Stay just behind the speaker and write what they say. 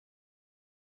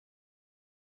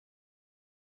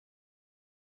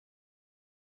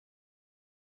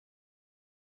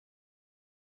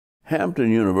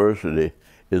Hampton University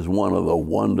is one of the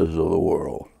wonders of the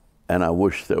world, and I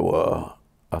wish there were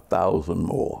 1,000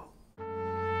 more.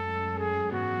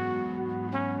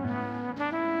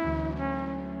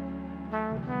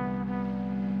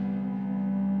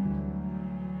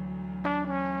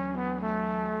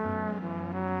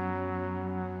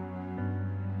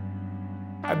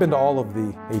 I've been to all of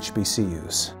the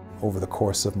HBCUs over the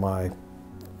course of my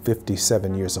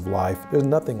 57 years of life. There's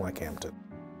nothing like Hampton.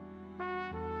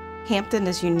 Hampton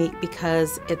is unique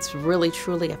because it's really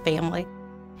truly a family.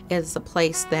 It's a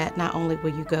place that not only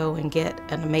will you go and get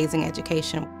an amazing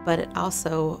education, but it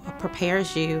also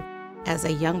prepares you as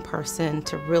a young person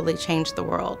to really change the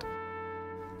world.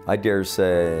 I dare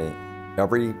say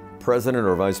every president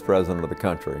or vice president of the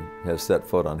country has set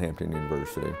foot on Hampton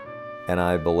University. And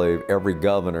I believe every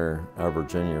governor of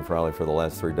Virginia, probably for the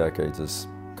last 3 decades, has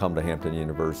come to Hampton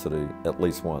University at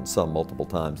least once, some multiple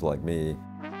times like me,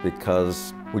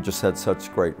 because we just had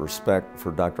such great respect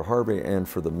for Dr. Harvey and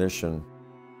for the mission.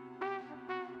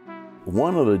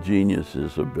 One of the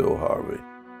geniuses of Bill Harvey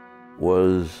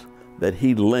was that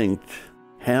he linked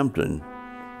Hampton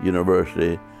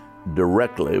University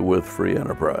directly with free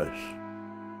enterprise.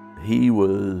 He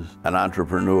was an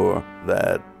entrepreneur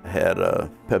that had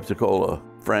a Pepsi-Cola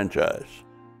franchise,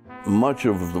 much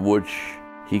of which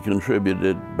he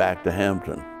contributed back to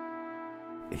Hampton.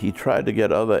 He tried to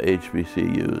get other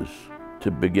HBCUs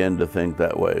to begin to think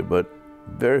that way, but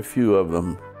very few of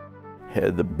them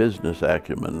had the business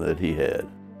acumen that he had.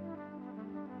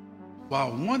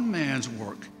 While one man's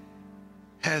work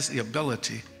has the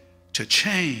ability to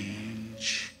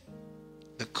change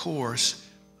the course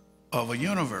of a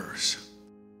universe,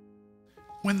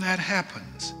 when that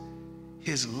happens,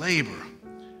 his labor,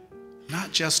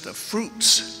 not just the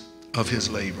fruits of his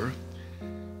labor,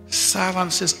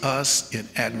 silences us in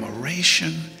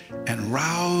admiration and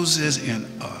rouses in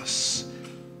us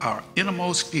our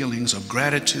innermost feelings of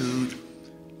gratitude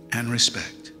and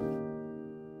respect.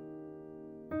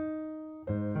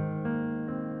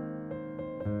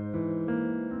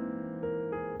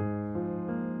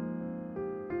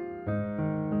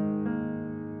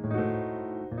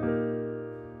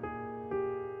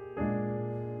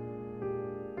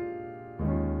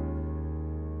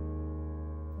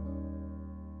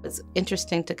 It's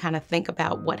interesting to kind of think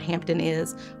about what Hampton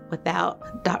is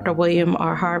without Dr. William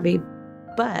R. Harvey.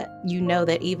 But you know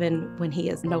that even when he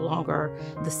is no longer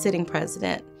the sitting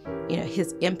president,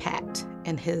 his impact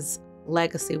and his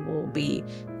legacy will be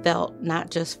felt not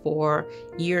just for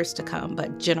years to come,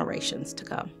 but generations to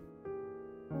come.